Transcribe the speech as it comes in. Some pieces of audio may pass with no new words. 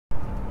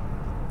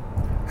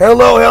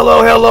Hello,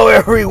 hello, hello,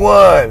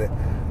 everyone.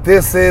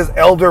 This is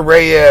Elder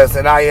Reyes,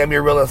 and I am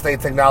your real estate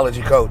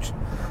technology coach.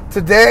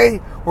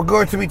 Today, we're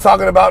going to be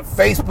talking about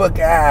Facebook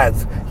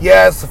ads.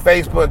 Yes,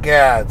 Facebook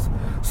ads.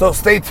 So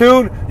stay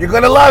tuned. You're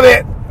going to love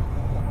it.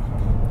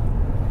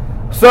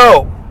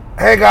 So,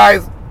 hey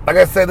guys, like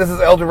I said, this is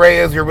Elder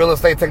Reyes, your real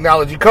estate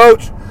technology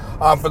coach.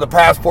 For the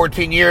past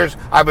 14 years,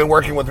 I've been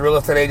working with real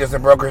estate agents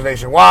and brokers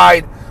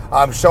nationwide,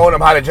 showing them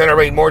how to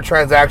generate more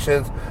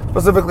transactions,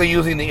 specifically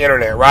using the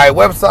internet, right?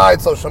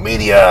 Websites, social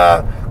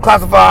media,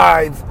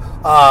 classifieds,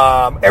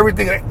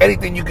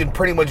 anything you can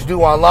pretty much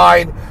do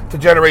online to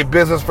generate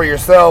business for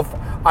yourself.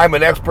 I'm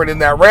an expert in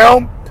that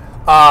realm.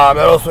 That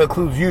also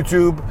includes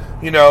YouTube,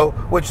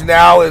 which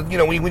now is,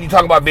 when you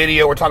talk about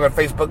video, we're talking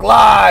Facebook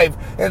Live,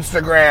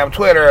 Instagram,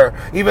 Twitter,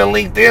 even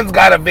LinkedIn's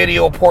got a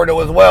video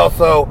portal as well.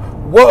 So,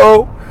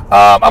 whoa.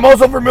 I'm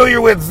also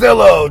familiar with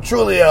Zillow,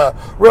 Trulia,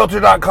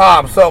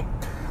 Realtor.com. So,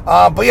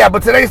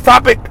 but today's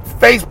topic,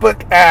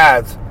 Facebook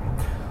ads.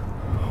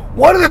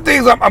 One of the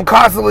things I'm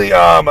constantly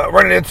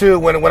running into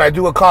when I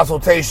do a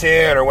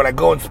consultation or when I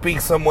go and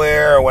speak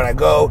somewhere or when I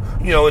go,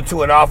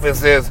 into an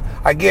office is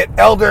I get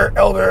Elder,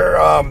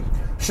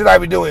 should I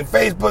be doing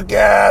Facebook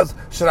ads?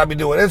 Should I be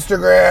doing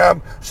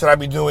Instagram? Should I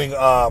be doing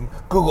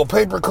Google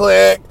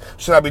pay-per-click?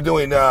 Should I be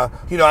doing, I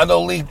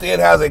know LinkedIn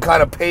has a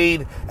kind of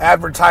paid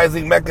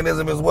advertising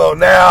mechanism as well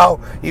now.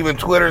 Even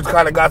Twitter's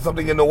kind of got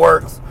something in the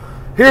works.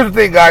 Here's the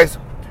thing, guys.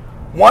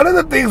 One of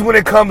the things when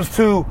it comes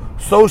to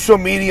social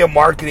media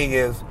marketing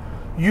is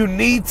you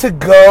need to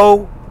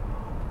go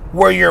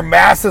where your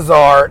masses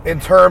are in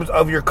terms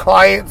of your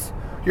clients,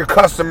 your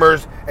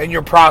customers, and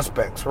your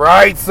prospects,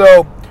 right?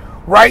 So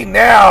right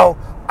now,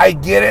 I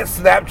get it,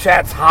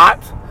 Snapchat's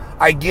hot.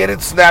 I get it,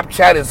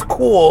 Snapchat is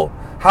cool.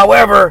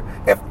 However,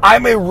 if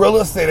I'm a real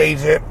estate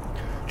agent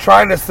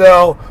trying to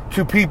sell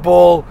to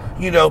people,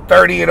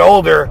 30 and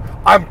older,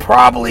 I'm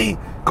probably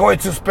going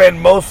to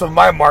spend most of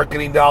my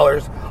marketing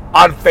dollars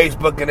on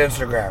Facebook and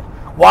Instagram.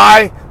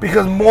 Why?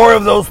 Because more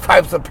of those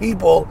types of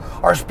people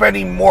are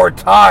spending more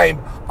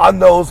time on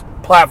those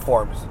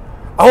platforms.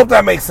 I hope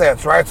that makes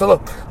sense, right? So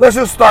look, let's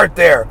just start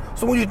there.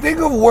 So when you think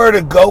of where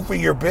to go for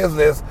your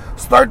business,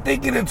 start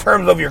thinking in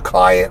terms of your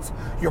clients,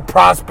 your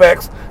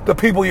prospects, the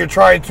people you're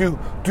trying to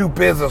do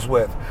business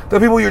with, the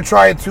people you're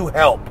trying to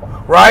help,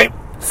 right?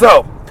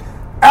 So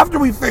after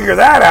we figure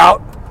that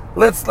out,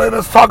 let's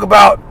talk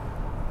about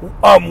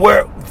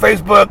where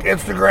Facebook,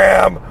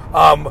 Instagram,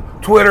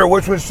 Twitter,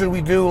 which one should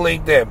we do,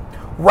 LinkedIn.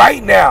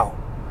 Right now,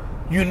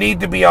 you need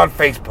to be on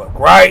Facebook,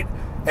 right?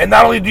 And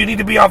not only do you need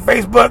to be on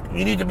Facebook,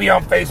 you need to be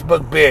on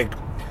Facebook big.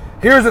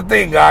 Here's the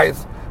thing,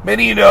 guys.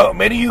 Many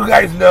of you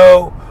guys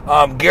know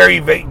Gary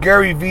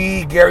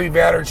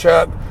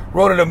Vaynerchuk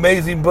wrote an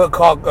amazing book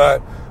called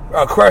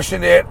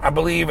Crushing It, I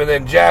believe, and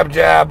then Jab,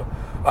 Jab,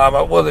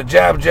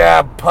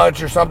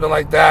 Punch or something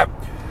like that.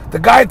 The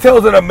guy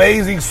tells an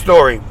amazing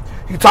story.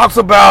 He talks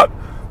about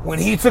when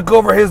he took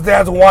over his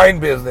dad's wine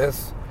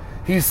business,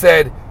 he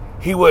said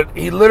he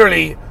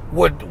literally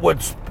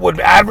would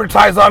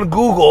advertise on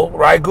Google,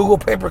 right? Google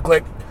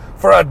pay-per-click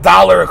for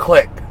 $1 a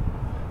click.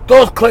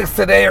 Those clicks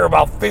today are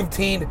about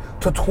 15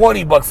 to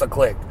 20 bucks a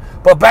click.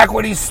 But back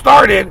when he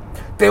started,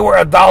 they were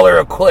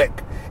 $1 a click.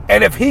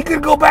 And if he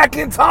could go back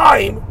in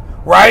time,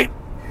 right,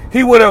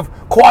 he would have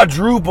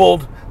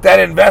quadrupled that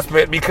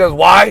investment. Because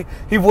why?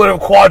 He would have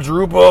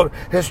quadrupled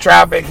his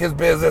traffic, his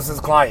business, his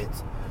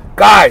clients.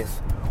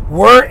 Guys,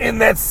 we're in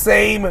that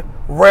same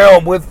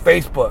realm with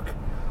Facebook.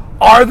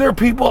 Are there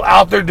people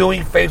out there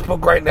doing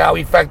Facebook right now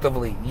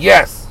effectively?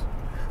 Yes.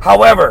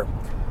 However,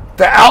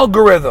 the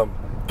algorithm,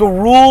 the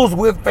rules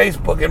with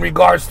Facebook in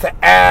regards to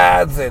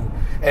ads and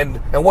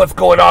what's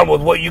going on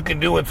with what you can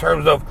do in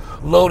terms of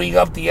loading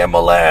up the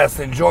MLS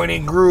and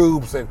joining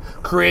groups and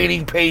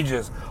creating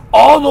pages,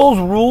 all those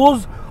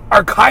rules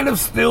are kind of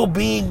still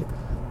being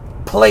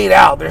played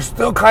out. They're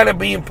still kind of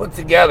being put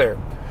together.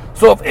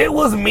 So if it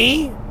was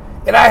me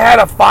and I had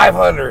a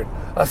 $500,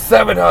 a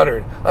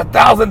 $700,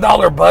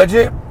 $1,000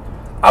 budget,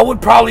 I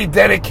would probably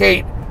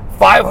dedicate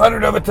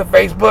 500 of it to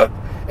Facebook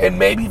and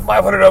maybe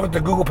 500 of it to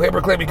Google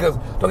pay-per-click, because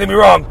don't get me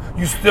wrong,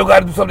 you still got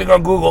to do something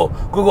on Google.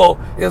 Google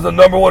is the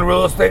number one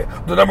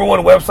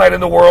website in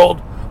the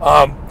world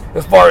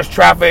as far as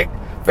traffic.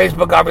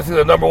 Facebook obviously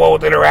the number one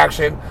with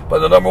interaction, but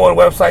the number one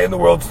website in the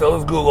world still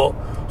is Google.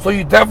 So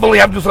you definitely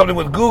have to do something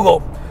with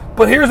Google.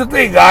 But here's the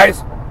thing,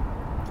 guys.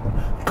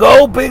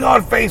 Go big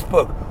on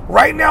Facebook.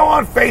 Right now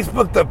on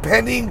Facebook,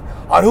 depending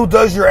on who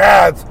does your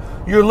ads,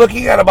 you're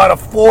looking at about a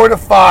 $4 to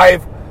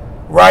 $5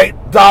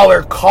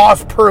 dollar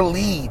cost per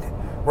lead,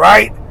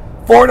 right?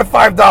 $4 to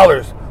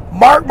 $5.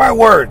 Mark my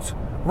words.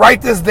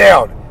 Write this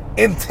down.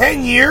 In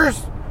 10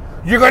 years,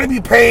 you're going to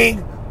be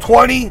paying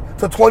 $20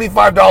 to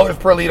 $25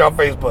 per lead on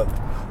Facebook.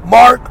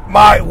 Mark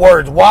my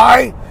words.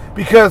 Why?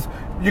 Because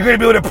you're going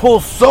to be able to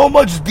pull so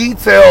much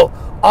detail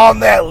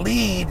on that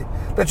lead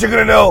that you're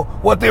going to know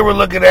what they were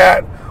looking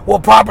at,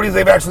 what properties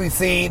they've actually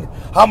seen,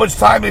 how much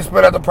time they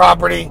spent at the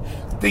property,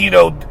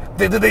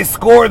 did they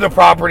score the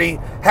property,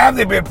 have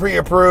they been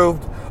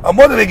pre-approved,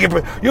 What do they get?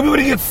 You'll be able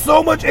to get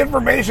so much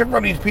information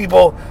from these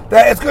people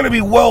that it's going to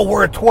be well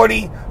worth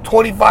 $20,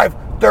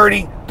 $25,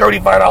 $30,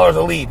 $35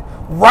 a lead.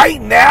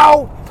 Right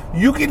now,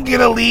 you can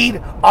get a lead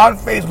on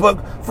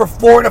Facebook for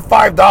 $4 to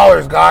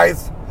 $5,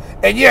 guys.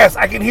 And yes,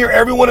 I can hear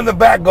everyone in the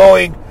back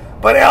going,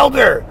 but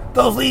Elder,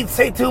 those leads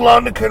take too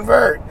long to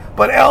convert.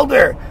 But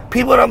Elder,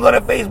 people don't go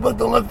to Facebook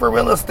to look for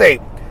real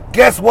estate.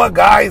 Guess what,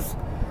 guys?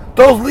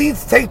 Those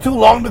leads take too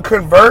long to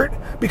convert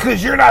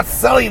because you're not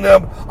selling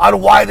them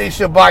on why they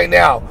should buy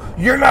now.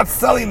 You're not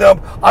selling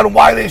them on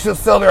why they should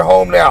sell their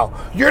home now.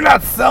 You're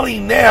not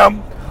selling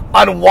them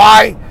on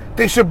why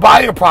they should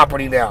buy your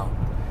property now.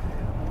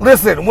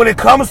 Listen, when it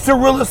comes to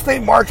real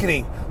estate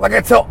marketing, like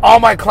I tell all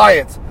my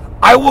clients,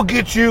 I will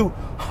get you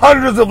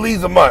hundreds of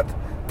leads a month.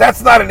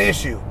 That's not an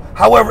issue.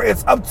 However,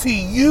 it's up to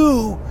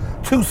you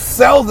to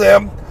sell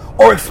them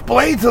or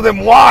explain to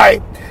them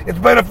why it's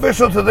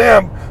beneficial to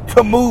them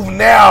to move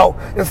now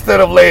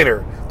instead of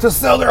later, to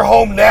sell their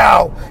home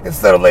now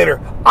instead of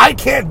later. I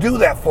can't do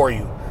that for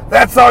you.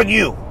 That's on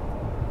you.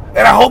 And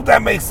I hope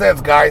that makes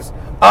sense, guys.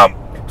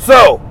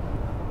 So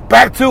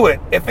back to it.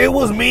 If it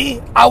was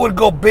me, I would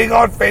go big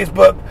on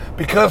Facebook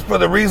because for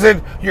the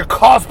reason your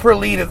cost per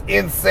lead is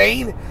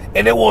insane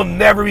and it will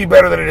never be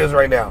better than it is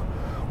right now.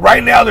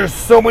 Right now, there's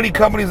so many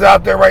companies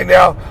out there right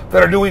now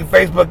that are doing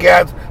Facebook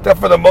ads that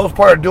for the most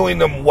part are doing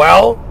them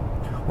well,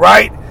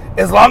 right?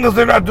 As long as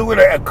they're not doing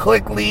a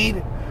click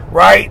lead,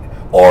 right?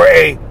 Or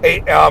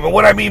and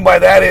what I mean by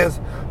that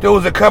is there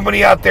was a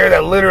company out there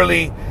that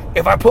literally,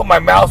 if I put my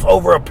mouse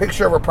over a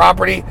picture of a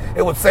property,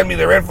 it would send me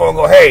their info and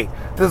go, hey,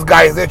 this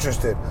guy is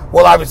interested.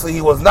 Well, obviously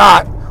he was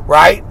not,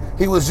 right?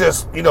 He was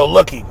just,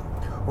 looking,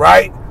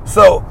 right?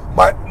 So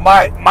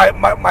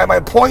my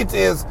point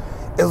is,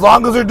 as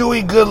long as they're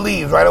doing good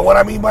leads, right? And what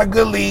I mean by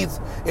good leads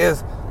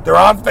is they're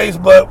on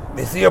Facebook,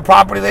 they see a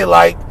property they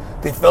like,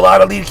 they fill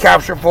out a lead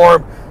capture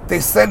form, they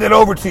send it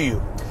over to you.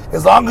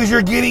 As long as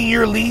you're getting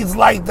your leads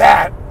like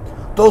that,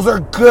 those are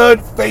good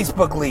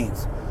Facebook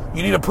leads.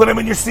 You need to put them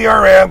in your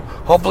CRM.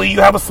 Hopefully you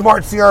have a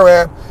smart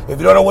CRM. If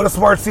you don't know what a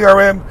smart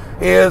CRM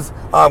is,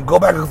 go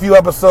back a few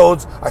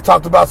episodes. I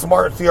talked about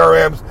smart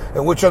CRMs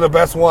and which are the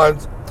best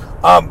ones.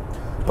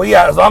 But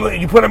yeah, as long as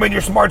you put them in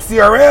your smart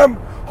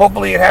CRM,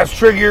 hopefully it has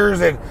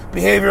triggers and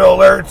behavioral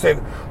alerts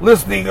and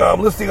listing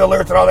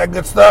alerts and all that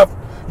good stuff.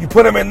 You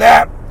put them in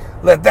that,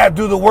 let that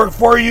do the work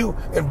for you,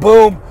 and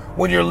boom,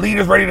 when your lead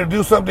is ready to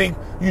do something,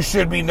 you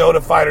should be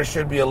notified or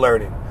should be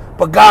alerted.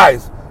 But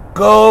guys,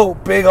 go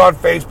big on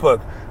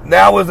Facebook.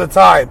 Now is the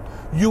time.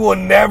 You will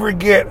never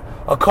get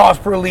a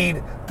cost per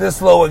lead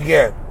this low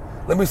again.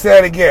 Let me say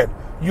that again.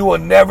 You will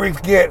never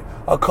get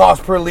a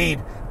cost per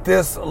lead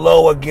this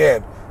low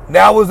again.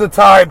 Now is the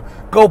time.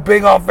 Go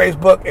big on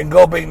Facebook and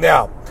go big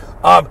now.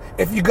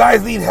 If you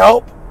guys need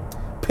help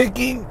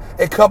picking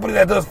a company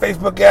that does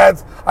Facebook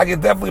ads, I can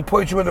definitely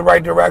point you in the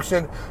right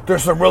direction.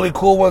 There's some really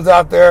cool ones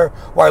out there.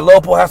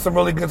 Ylopo has some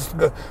really good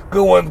stuff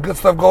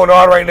going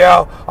on right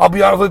now. I'll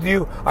be honest with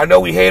you, I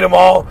know we hate them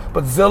all,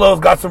 but Zillow's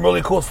got some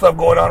really cool stuff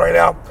going on right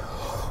now.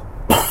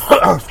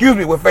 Excuse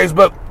me, with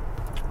Facebook.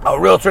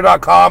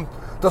 Realtor.com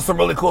does some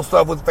really cool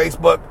stuff with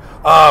Facebook.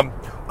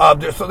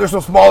 There's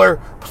some smaller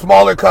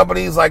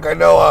companies, like I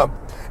know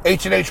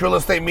H&H Real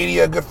Estate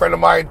Media, a good friend of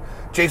mine,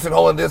 Jason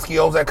Holandisky,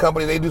 owns that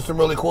company. They do some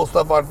really cool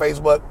stuff on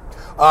Facebook.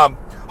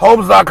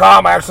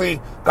 Homes.com, I actually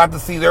got to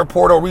see their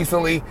portal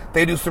recently.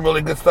 They do some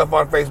really good stuff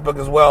on Facebook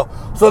as well.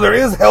 So there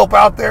is help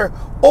out there.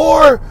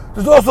 Or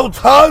there's also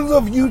tons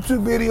of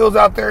YouTube videos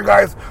out there,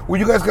 guys, where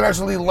you guys can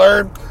actually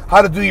learn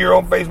how to do your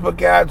own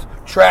Facebook ads,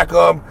 track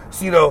them,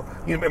 so,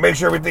 make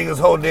sure everything is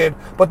honed in.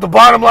 But the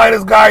bottom line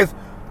is, guys,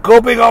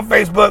 go big on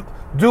Facebook.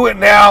 Do it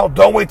now.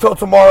 Don't wait till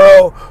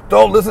tomorrow.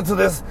 Don't listen to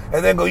this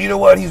and then go, you know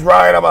what, he's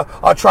right.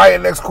 I'll try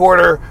it next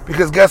quarter.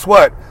 Because guess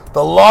what?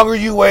 The longer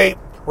you wait,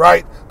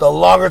 right, the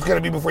longer it's going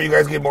to be before you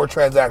guys get more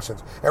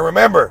transactions. And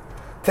remember,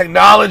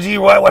 technology,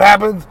 what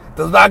happens,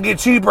 does not get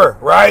cheaper,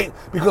 right?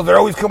 Because they're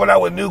always coming out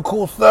with new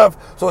cool stuff.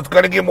 So it's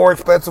going to get more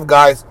expensive,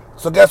 guys.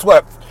 So guess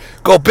what?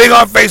 Go big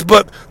on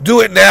Facebook.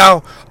 Do it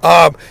now.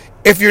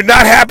 If you're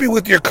not happy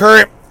with your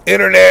current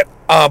internet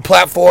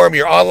platform,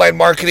 your online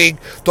marketing,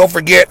 don't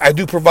forget, I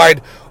do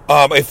provide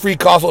a free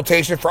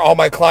consultation for all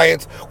my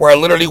clients where I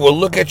literally will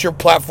look at your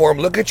platform,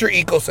 look at your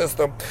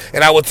ecosystem,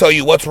 and I will tell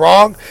you what's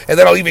wrong, and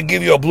then I'll even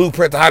give you a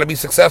blueprint on how to be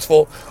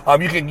successful.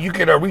 You can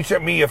reach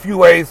at me a few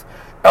ways.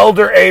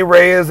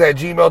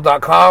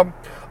 elderareyes@gmail.com.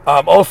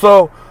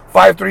 Also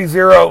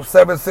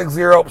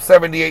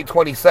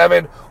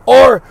 530-760-7827,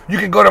 or you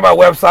can go to my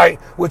website,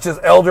 which is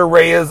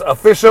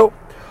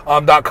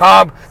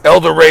elderreyesofficial.com,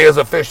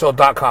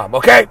 elderreyesofficial.com.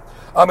 Okay?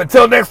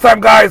 Until next time,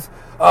 guys,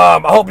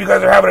 I hope you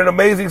guys are having an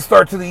amazing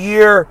start to the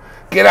year.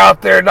 Get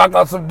out there, knock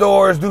on some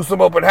doors, do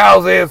some open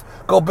houses,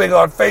 go big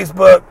on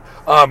Facebook,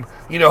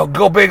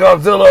 go big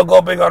on Zillow, go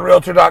big on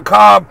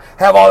Realtor.com,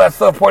 have all that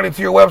stuff pointed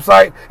to your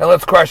website, and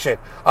let's crush it.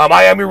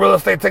 I am your real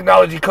estate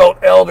technology coach,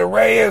 Elder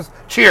Reyes.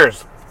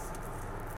 Cheers.